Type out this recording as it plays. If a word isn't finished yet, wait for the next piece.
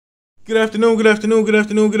Good afternoon, good afternoon, good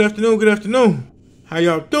afternoon, good afternoon, good afternoon. How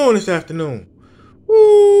y'all doing this afternoon?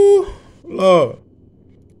 Woo, Lord.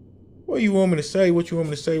 What you want me to say? What you want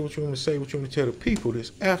me to say? What you want me to say? What you want me to tell the people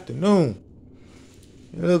this afternoon?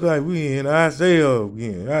 It look like we in Isaiah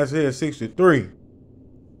again, Isaiah 63.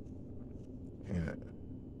 And,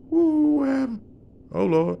 woo, what happened? Oh,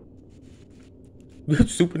 Lord.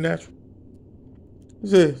 Supernatural. It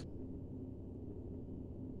says,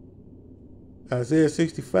 Isaiah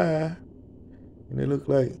 65, and it look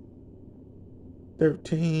like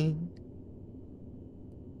 13.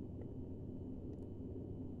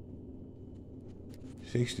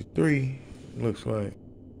 63 looks like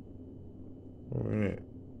we're at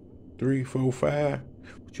 3, 4, 5.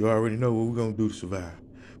 But you already know what we're gonna do to survive.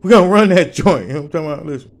 We're gonna run that joint. You know what I'm talking about?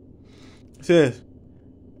 Listen. It says,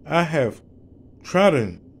 I have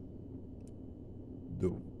trodden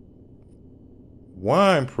the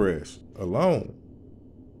winepress alone,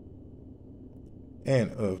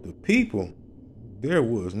 and of the people there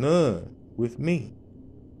was none with me.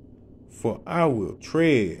 For I will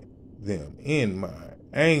tread them in my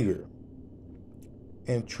anger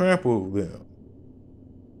and trample them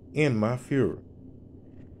in my fury,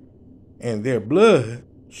 and their blood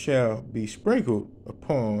shall be sprinkled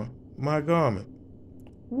upon my garment.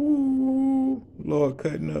 Woo, Lord,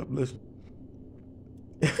 cutting up, listen.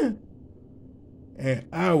 And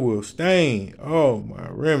I will stain all my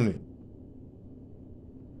remnant,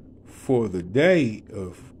 for the day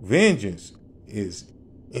of vengeance is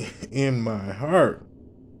in my heart.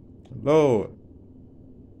 Lord,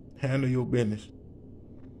 handle your business.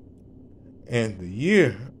 And the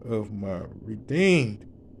year of my redeemed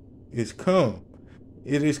is come.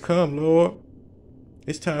 It is come, Lord.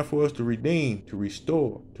 It's time for us to redeem, to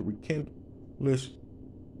restore, to rekindle. Listen.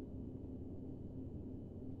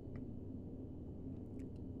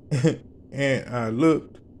 And I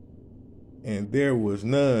looked, and there was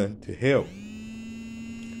none to help.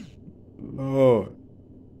 Lord,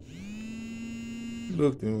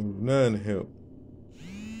 looked and there was none to help.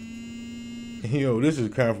 You know, this is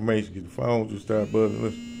confirmation because the phones just start buzzing.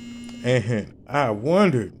 Listen. And I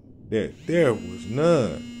wondered that there was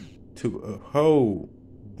none to uphold.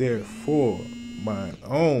 Therefore, mine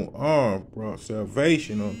own arm brought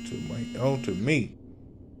salvation unto me,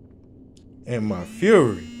 and my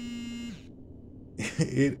fury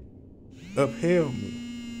it upheld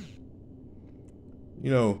me.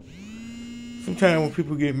 You know, sometimes when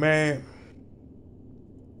people get mad,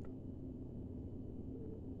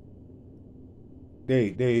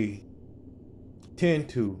 they tend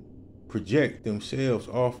to project themselves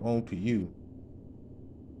off onto you.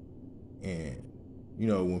 And, you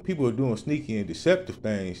know, when people are doing sneaky and deceptive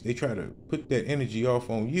things, they try to put that energy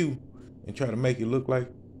off on you and try to make it look like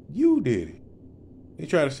you did it. They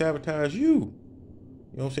try to sabotage you.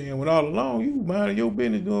 You know what I'm saying? When all along you minding your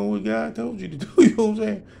business doing what God told you to do. You know what I'm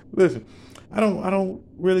saying? Listen, I don't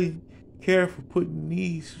really care for putting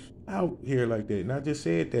these out here like that. And I just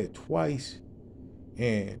said that twice.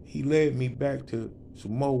 And he led me back to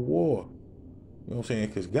some more war. You know what I'm saying?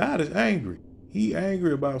 Because God is angry. He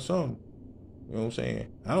angry about something. You know what I'm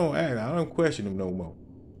saying? I don't question him no more.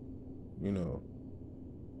 You know.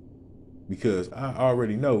 Because I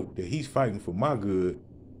already know that he's fighting for my good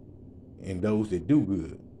and those that do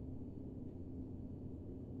good.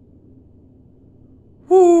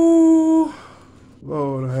 Woo!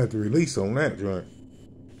 Lord, I have to release on that joint.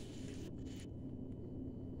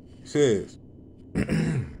 It says,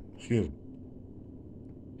 excuse me.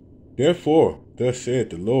 Therefore, thus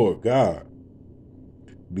said the Lord God,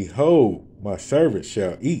 behold, my servant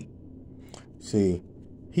shall eat. See,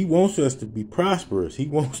 he wants us to be prosperous. He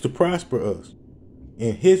wants to prosper us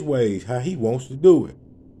in his ways, how he wants to do it.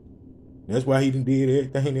 That's why he did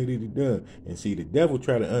everything that he done. And see, the devil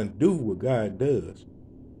try to undo what God does.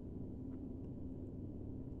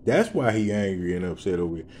 That's why he angry and upset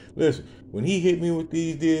over it. Listen, when he hit me with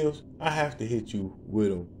these deals, I have to hit you with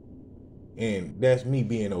them. And that's me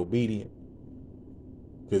being obedient.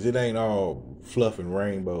 Because it ain't all fluff and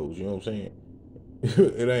rainbows, you know what I'm saying?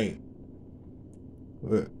 It ain't.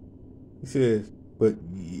 But he says, but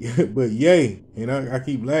yay. And I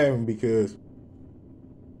keep laughing because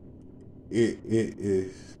it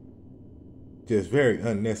is just very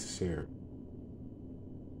unnecessary.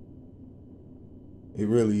 It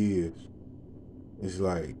really is. It's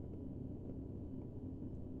like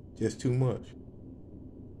just too much.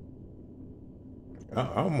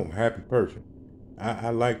 I'm a happy person.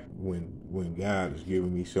 I like when God is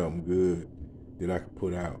giving me something good that I can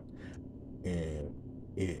put out, and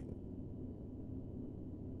it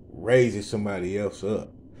raises somebody else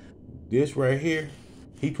up. This right here,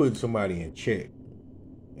 he putting somebody in check.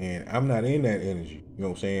 And I'm not in that energy, you know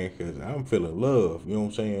what I'm saying? Because I'm feeling love, you know what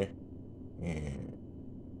I'm saying? And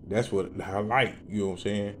that's what I like, you know what I'm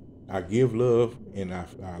saying? I give love and I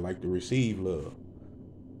like to receive love,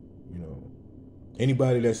 you know.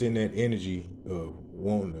 Anybody that's in that energy of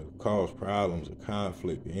wanting to cause problems or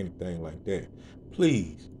conflict or anything like that,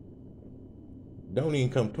 please don't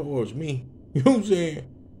even come towards me, you know what I'm saying?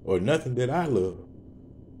 Or nothing that I love,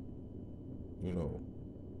 you know.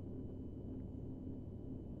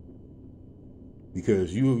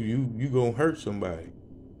 Because you gonna hurt somebody.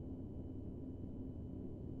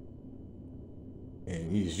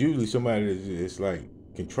 And it's usually somebody that's like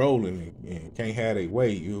controlling and can't have their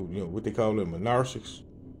way. You know what they call them, a narcissist,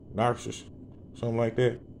 something like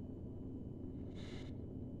that.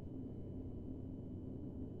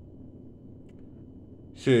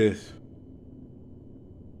 Says,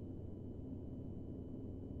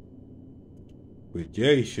 but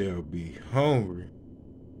ye shall be hungry.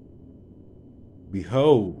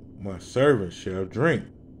 Behold, my servants shall drink,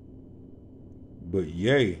 but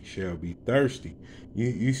ye shall be thirsty.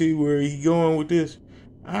 You see where he going with this?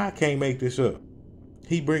 I can't make this up.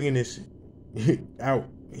 He bringing this out.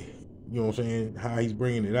 You know what I'm saying? How he's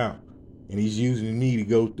bringing it out, and he's using me to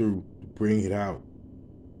go through to bring it out.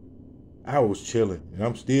 I was chilling, and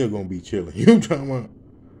I'm still gonna be chilling. You know what I'm talking about?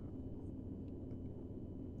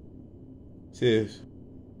 It says,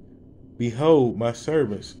 behold, my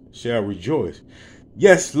servants shall rejoice.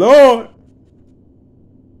 Yes, Lord.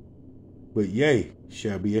 But ye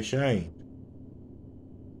shall be ashamed.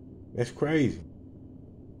 That's crazy.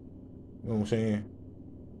 You know what I'm saying?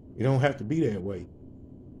 It don't have to be that way.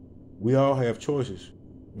 We all have choices.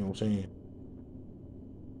 You know what I'm saying?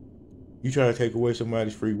 You try to take away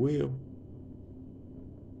somebody's free will,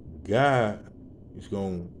 God is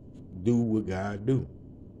going to do what God do.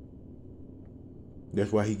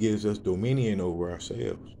 That's why he gives us dominion over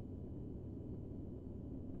ourselves.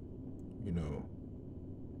 You know.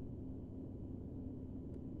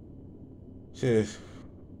 It says,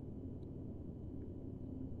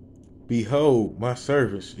 behold, my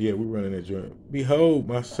servants. Yeah, we're running that joint. Behold,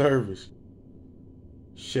 my servants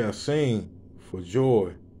shall sing for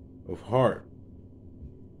joy of heart,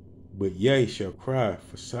 but ye shall cry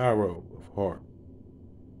for sorrow of heart,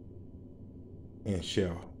 and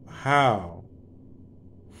shall howl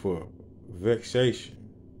for vexation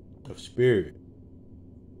of spirit.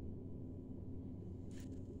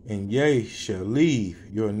 And ye shall leave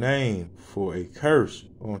your name for a curse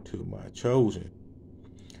unto my chosen.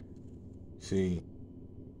 See,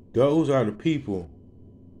 those are the people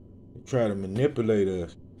that try to manipulate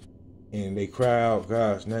us, and they cry out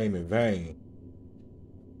God's name in vain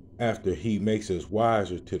after he makes us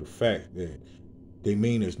wiser to the fact that they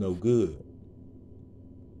mean us no good.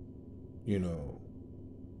 You know,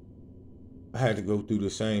 I had to go through the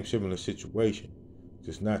same similar situation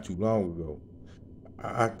just not too long ago.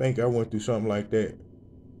 I think I went through something like that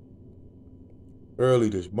early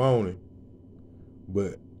this morning,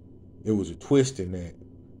 but it was a twist in that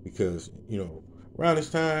because, you know, around this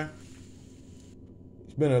time,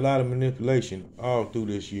 it's been a lot of manipulation all through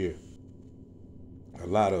this year. A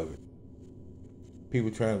lot of it. People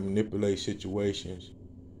trying to manipulate situations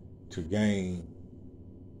to gain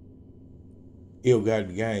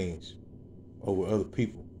ill-gotten gains over other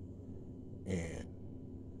people. And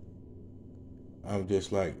I'm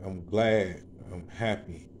just like, I'm glad, I'm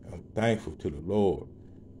happy, I'm thankful to the Lord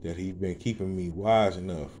that he's been keeping me wise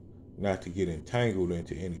enough not to get entangled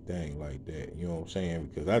into anything like that. You know what I'm saying?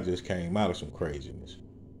 Because I just came out of some craziness.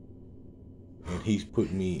 And he's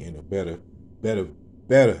put me in a better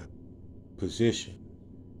position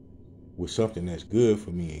with something that's good for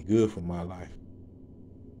me and good for my life.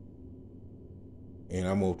 And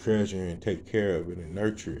I'm going to treasure and take care of it and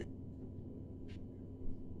nurture it.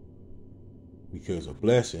 Because a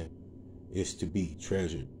blessing is to be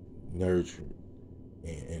treasured, nurtured,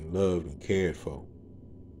 and loved and cared for.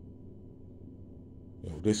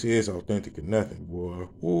 You know, this is authentic or nothing, boy.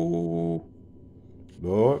 Ooh,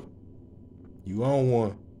 Lord, you own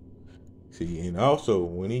one. See, and also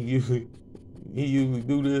when he usually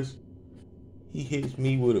do this, he hits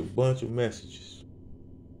me with a bunch of messages.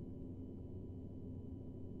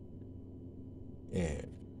 And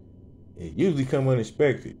it usually come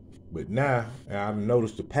unexpected. But now I've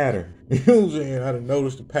noticed the pattern. You know what I'm saying? I've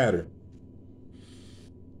noticed the pattern.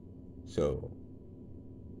 So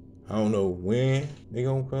I don't know when they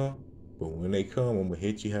gonna come, but when they come, I'm gonna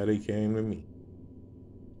hit you how they came to me.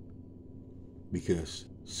 Because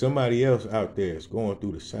somebody else out there is going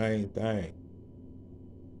through the same thing.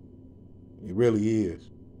 It really is.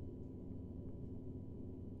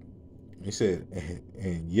 He said,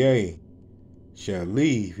 and yea, shall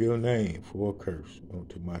leave your name for a curse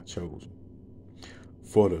unto my chosen.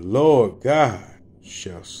 For the Lord God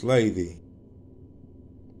shall slay thee.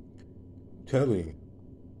 I'm telling you,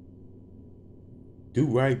 do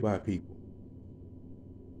right by people.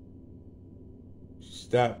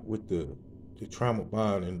 Stop with the trauma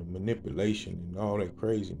bond and the manipulation and all that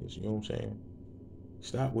craziness. You know what I'm saying?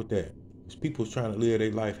 Stop with that. Because people's trying to live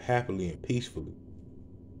their life happily and peacefully.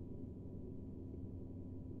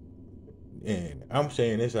 And I'm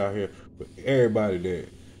saying this out here for everybody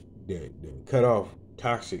that cut off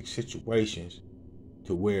toxic situations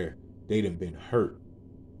to where they done been hurt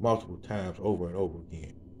multiple times over and over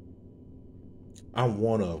again. I'm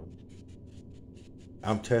one of them.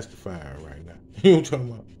 I'm testifying right now. You know what I'm talking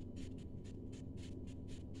about?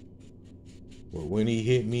 But when he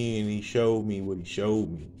hit me and he showed me what he showed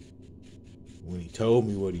me, when he told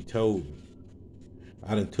me what he told me,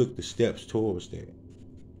 I done took the steps towards that.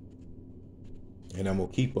 And I'm going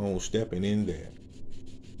to keep on stepping in that.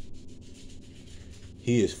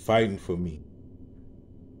 He is fighting for me.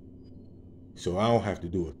 So I don't have to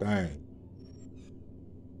do a thing.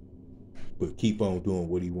 But keep on doing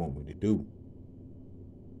what he want me to do.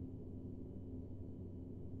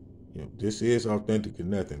 You know, this is authentic or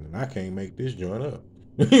nothing. And I can't make this joint up.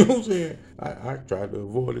 You know what I'm saying? I tried to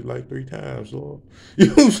avoid it like 3 times, Lord. You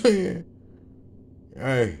know what I'm saying?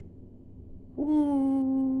 Hey.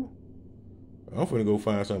 Woo. I'm finna go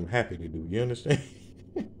find something happy to do. You understand?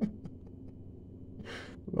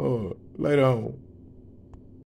 Lord, later on.